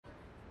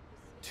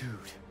Dude,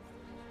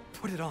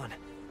 put it on.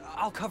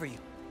 I'll cover you.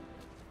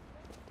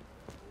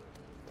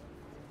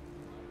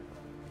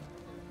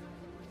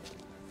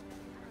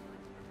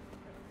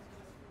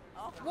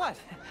 What?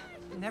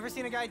 Never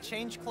seen a guy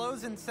change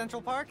clothes in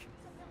Central Park?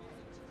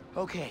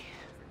 Okay.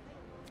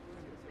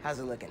 How's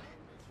it looking?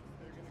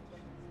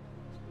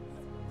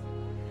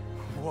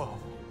 Whoa.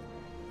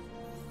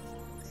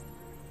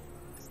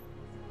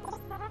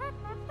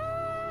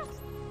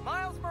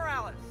 Miles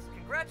Morales,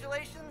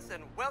 congratulations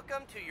and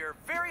welcome to your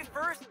very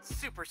first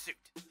super suit.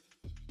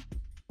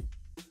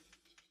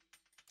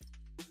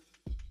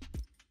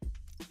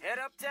 Head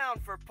uptown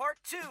for part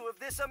 2 of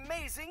this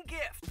amazing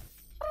gift.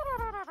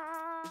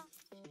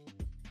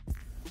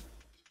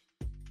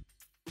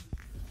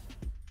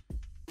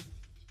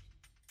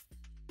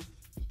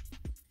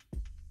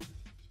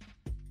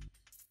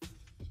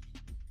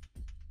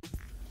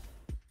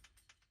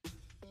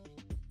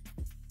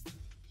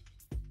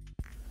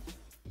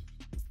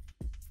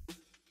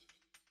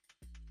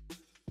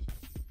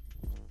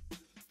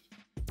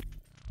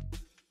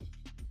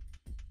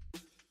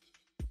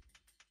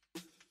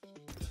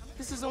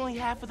 This is only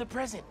half of the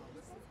present.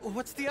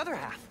 What's the other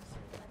half?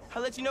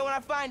 I'll let you know when I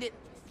find it.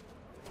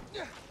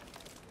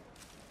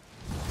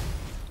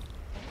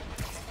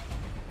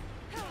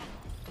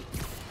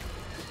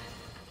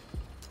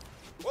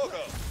 Welcome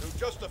to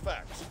Just the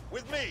Facts,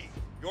 with me,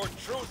 your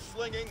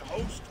truth-slinging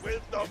host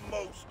with the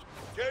most,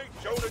 J.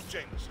 Jonah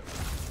Jameson.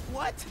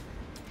 What?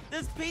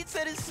 Does Pete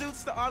set his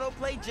suits to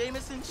autoplay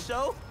Jameson's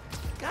show?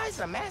 Guy's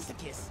a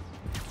masochist.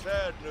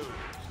 Sad news,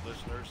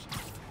 listeners.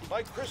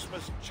 My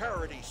Christmas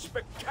charity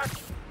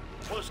spectacular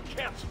was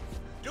canceled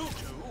due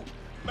to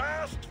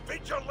masked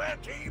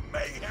vigilante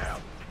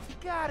mayhem.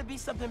 Gotta be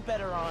something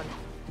better on.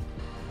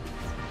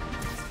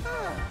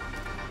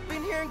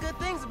 Been hearing good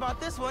things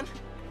about this one.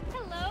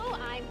 Hello,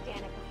 I'm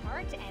Danica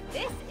Hart, and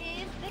this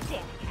is the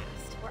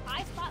Danicast, where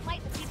I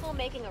spotlight the people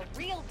making a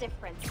real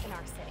difference in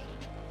our city.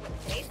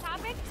 Today's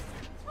topic?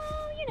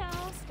 Well, you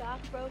know,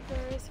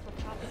 stockbrokers,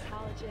 for-profit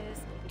colleges,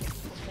 maybe the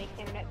people who make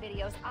internet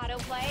videos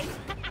autoplay.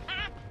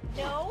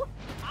 No,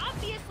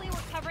 obviously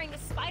we're covering the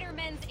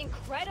Spiderman's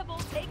incredible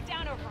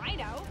takedown of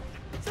Rhino.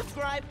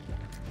 Subscribe.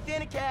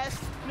 Danicast,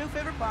 new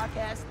favorite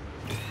podcast.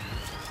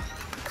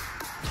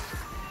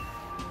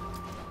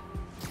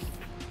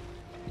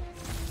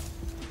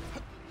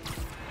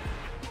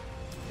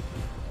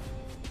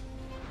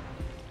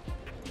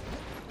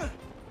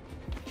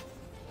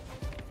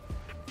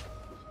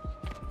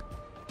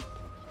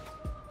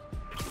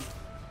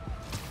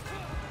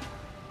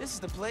 This is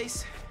the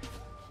place.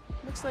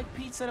 Looks like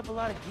Pete set up a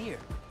lot of gear.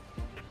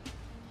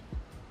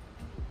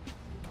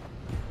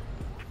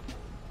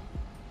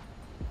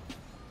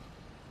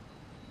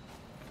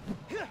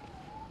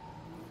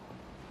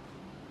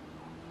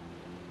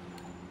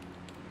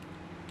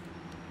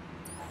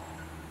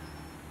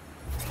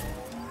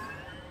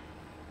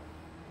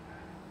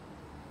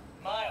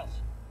 Miles,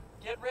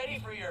 get ready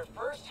for your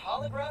first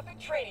holographic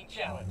training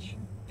challenge.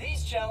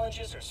 These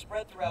challenges are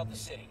spread throughout the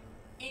city.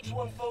 Each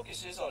one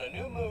focuses on a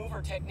new move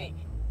or technique.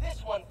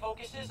 This one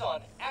focuses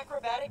on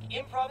acrobatic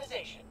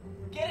improvisation.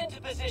 Get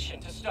into position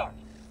to start.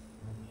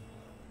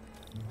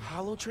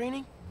 Holo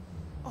training?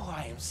 Oh,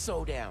 I am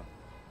so down.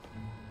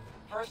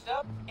 First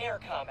up, air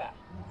combat.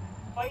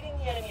 Fighting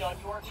the enemy on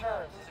your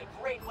terms is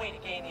a great way to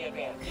gain the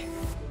advantage.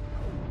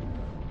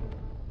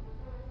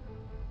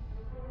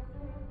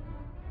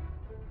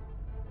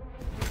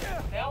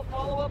 Now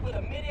follow up with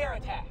a mid-air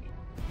attack.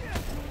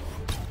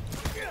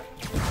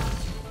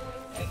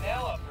 And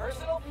now a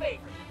personal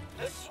favorite,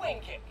 the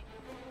swing kick.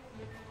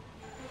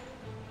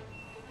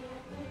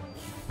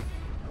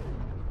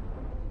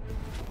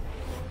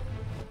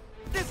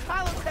 This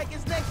holotech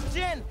is next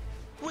gen.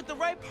 With the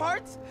right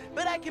parts,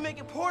 but I can make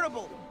it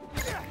portable.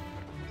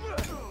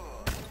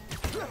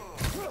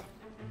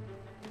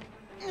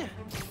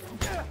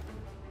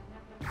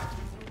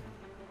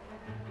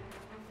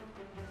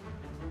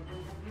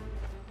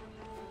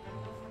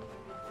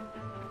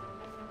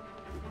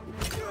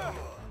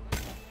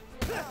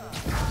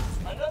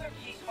 Another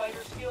key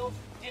spider skill,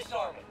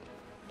 disarming.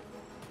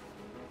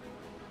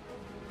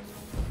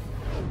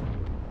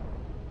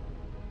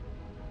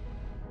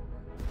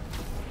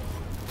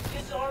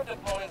 Disarmed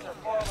opponents are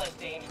far less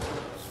dangerous,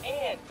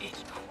 and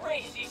it's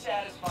crazy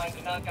satisfying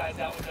to knock guys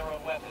out with their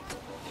own weapons.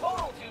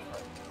 Total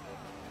twofer.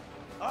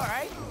 All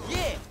right,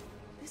 yeah,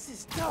 this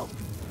is dope.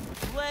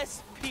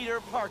 Bless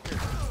Peter Parker.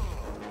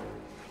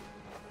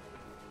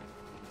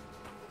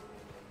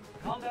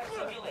 Combat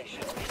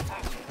simulation is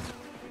active.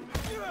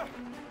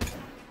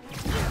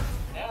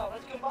 Now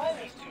let's combine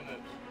these two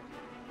moves.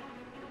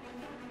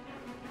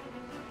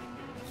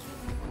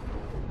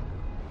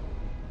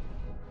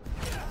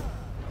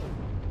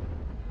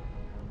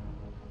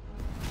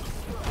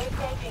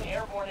 Attacking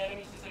airborne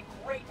enemies is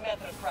a great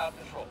method of crowd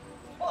control.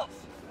 Plus,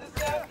 the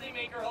sounds they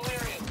make are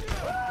hilarious.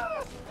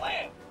 Ah,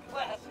 slam!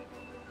 Classic.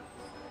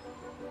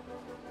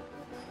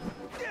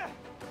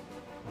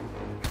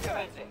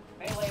 Commencing.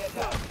 Melee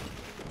attack.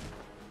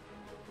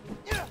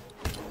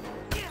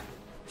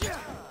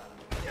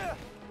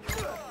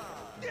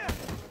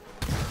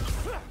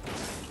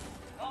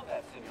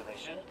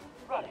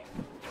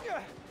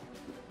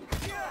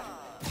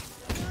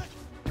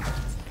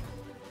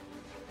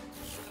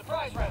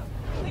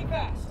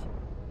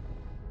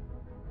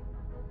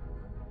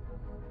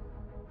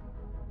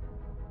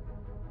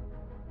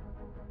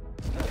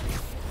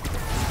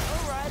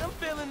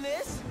 doing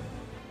this.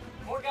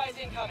 More guys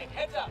incoming.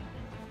 Heads up.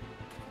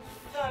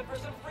 Time for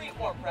some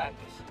freeform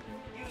practice.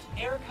 Use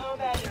air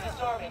combat and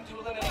disarming to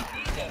eliminate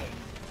these enemies.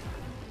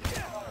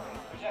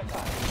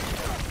 Projectile.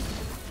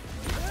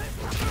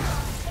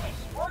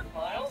 Nice work,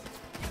 Miles.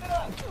 Keep it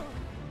up.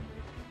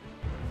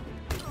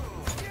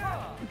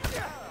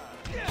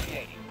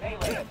 Initiating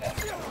melee attack.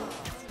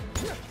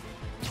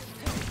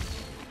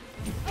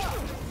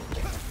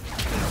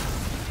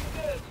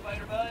 Good,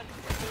 Spider-Bud.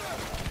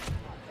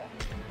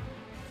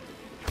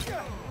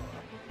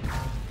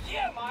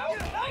 Yeah, Miles,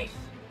 nice!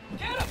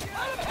 Get him!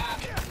 Let him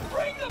have it!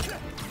 Bring them!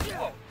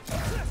 Whoa,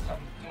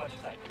 sorry, too much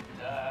excitement.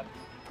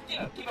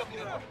 Keep up the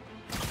good work.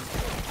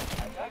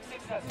 Attack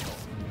successful.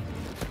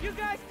 You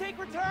guys take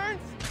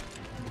returns?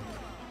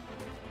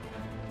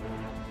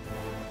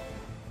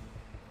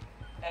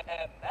 And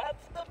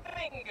that's the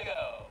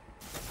bingo!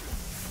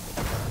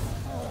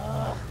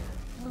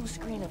 Blue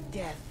screen of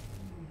death.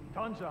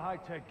 Tons of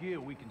high-tech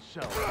gear we can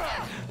sell.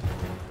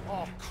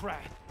 Oh,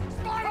 crap.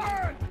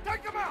 Spider-Man!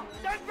 Take him out!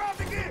 Then grab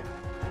the gear!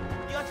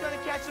 Y'all trying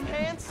to catch some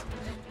hands?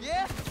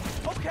 Yeah?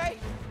 Okay,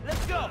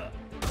 let's go.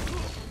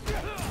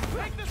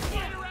 Take the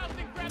spider out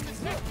and grab the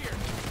tech gear.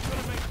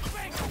 Gonna make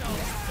bank selling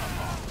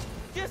stuff off.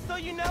 Just so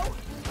you know,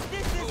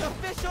 this is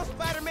official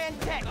Spider-Man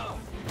tech.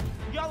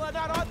 Y'all are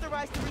not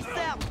authorized to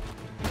resell.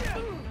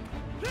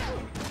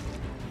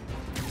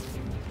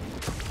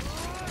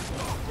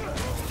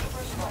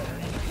 Super Spider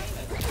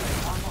Entertainment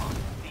unlocked.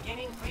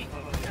 Beginning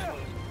pre-move.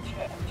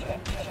 Check.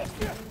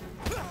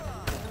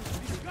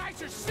 These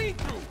guys are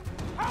see-through.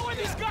 How are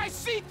these guys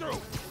see-through?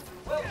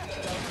 Well,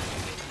 good.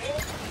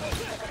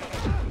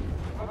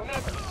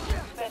 Remember,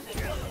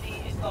 specificity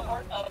is the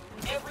heart of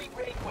every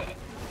great whip.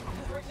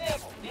 For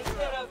example,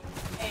 instead of,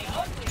 hey,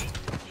 ugly,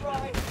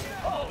 try,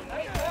 oh,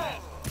 nice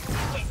pass.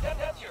 Wait,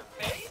 that's your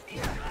face?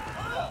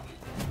 Ugh.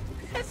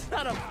 That's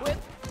not a whip.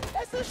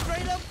 That's a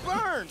straight-up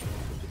burn.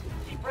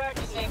 Keep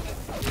practicing.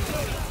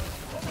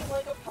 Looking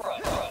like a pro.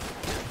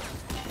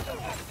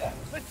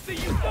 Let's see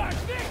you guys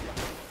think.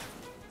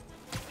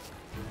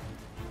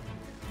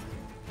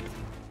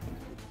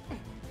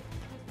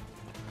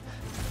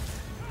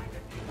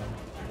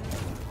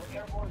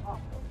 Airborne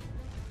hospital.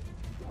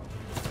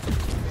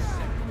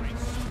 Great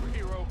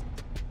superhero.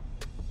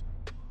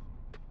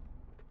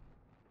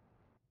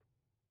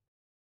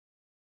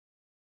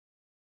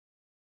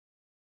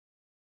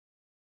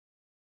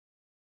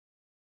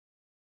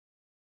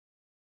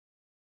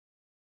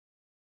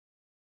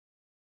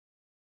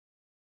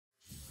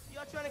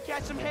 Y'all trying to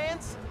catch some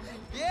hands?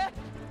 Yeah?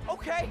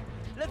 Okay,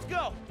 let's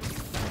go.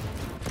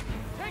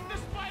 Take the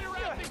spider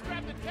out and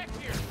grab the tech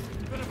gear.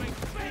 Gonna make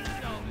bank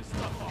selling this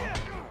stuff off.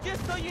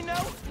 Just so you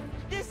know,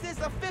 this is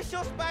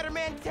official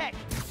Spider-Man tech.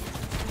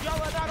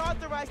 Y'all are not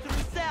authorized to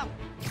resell.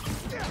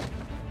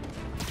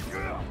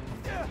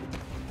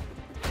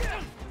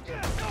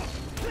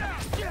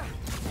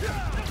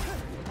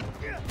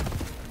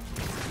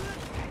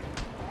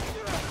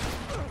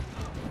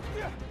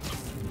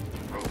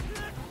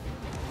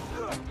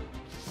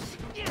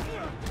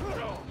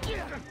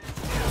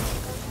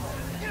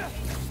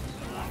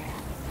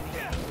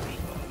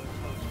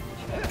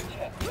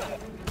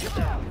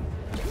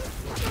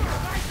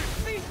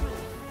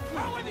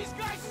 How are these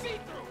guys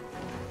see-through?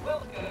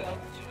 Welcome to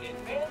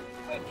Advanced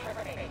Quick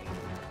Training.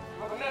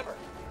 Remember,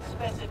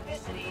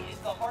 specificity is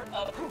the heart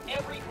of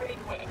every great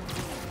whip.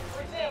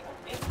 For example,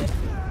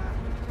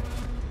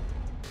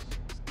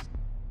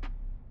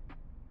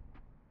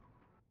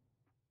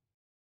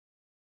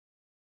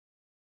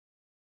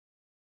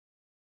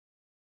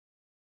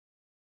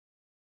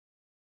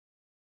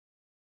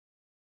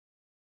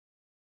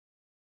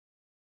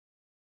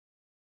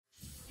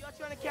 Y'all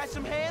trying to catch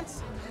some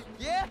hands?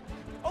 Yeah?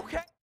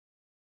 Okay.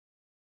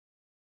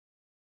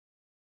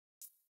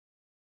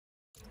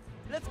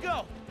 Let's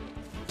go.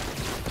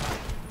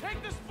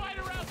 Take the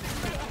spider out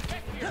and grab the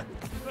tech gear.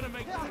 Gonna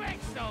make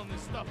bank selling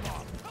this stuff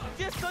off.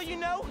 Just so you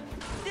know,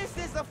 this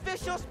is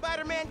official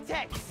Spider-Man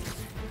tech.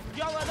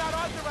 Y'all are not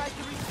authorized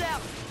to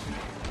resell.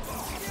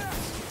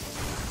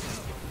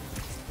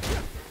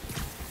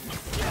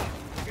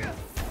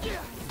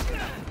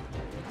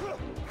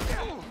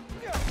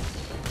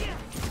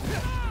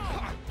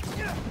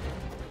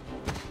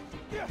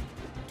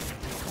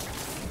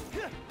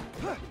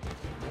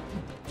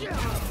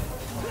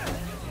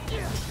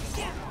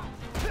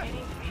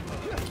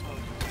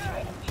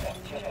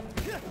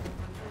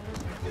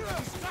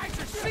 These guys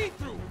are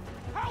see-through.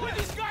 How are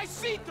these guys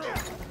see-through?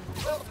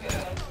 welcome to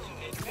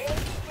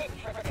Advanced Quick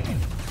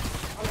Training.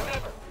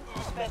 Remember,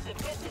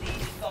 specificity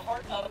is the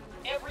heart of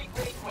every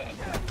great whip.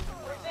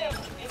 For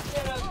example,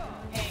 instead of,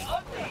 hey,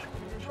 ugly,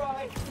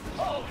 try,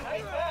 oh,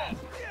 nice pass.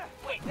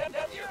 Wait,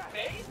 that's your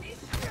face?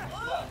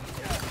 Ugh.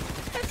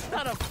 That's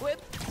not a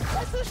whip.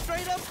 That's a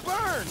straight-up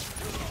burn.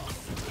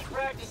 Keep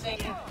practicing.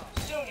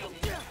 Soon you'll be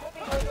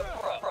flipping like a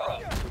pro.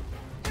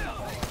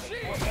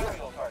 More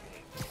aerial targeting.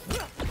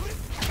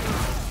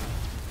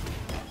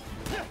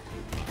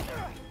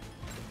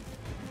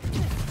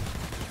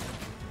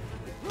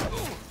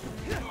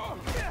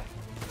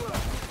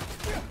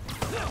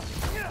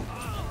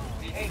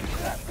 Behave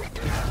yourself.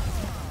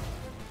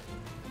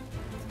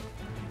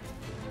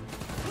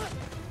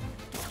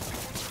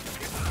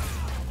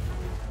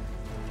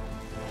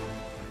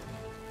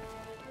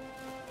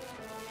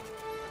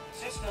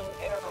 System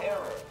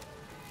error.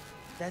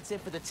 That's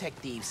it for the tech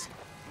thieves.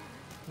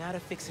 Now to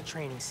fix a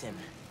training sim.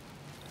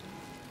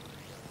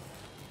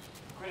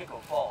 Critical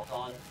fault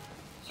on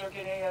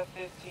circuit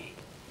AF-15.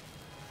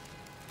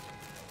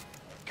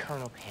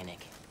 Kernel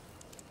panic.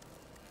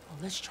 Well,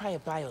 let's try a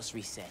BIOS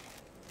reset.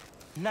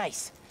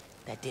 Nice.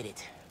 That did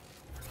it.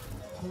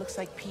 Looks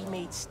like P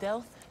made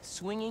stealth,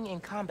 swinging,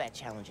 and combat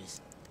challenges.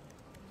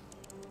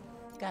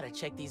 Gotta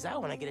check these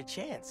out when I get a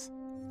chance.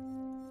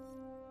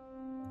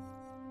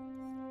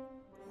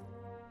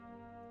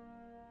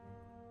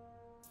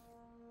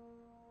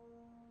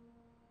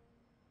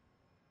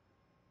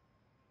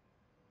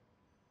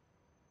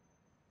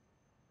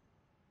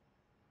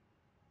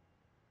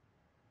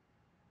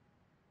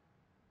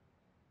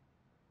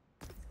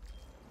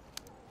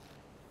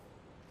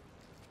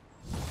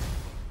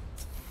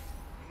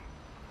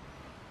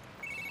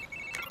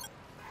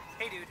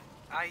 Hey, dude.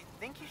 I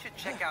think you should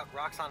check out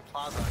Roxxon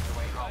Plaza on your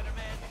way home.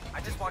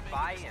 I just walked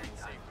by and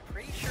I'm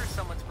pretty sure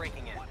someone's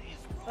breaking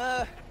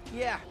in.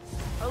 Yeah.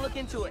 I'll look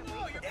into it.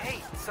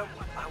 Hey, so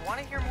I want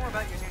to hear more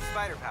about your new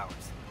spider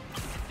powers.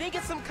 Think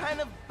it's some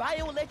kind of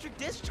bioelectric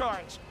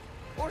discharge.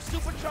 Or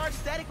supercharged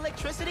static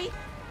electricity?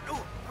 Ooh,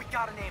 we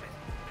gotta name it.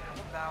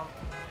 How about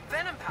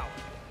Venom Power?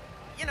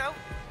 You know,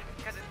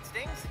 because it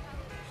stings.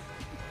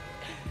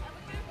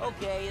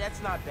 Okay,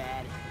 that's not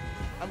bad.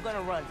 I'm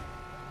gonna run.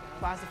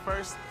 Plaza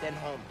first, then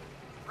home.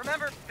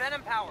 Remember,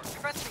 Venom Power.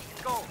 Trust me,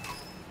 it's gold.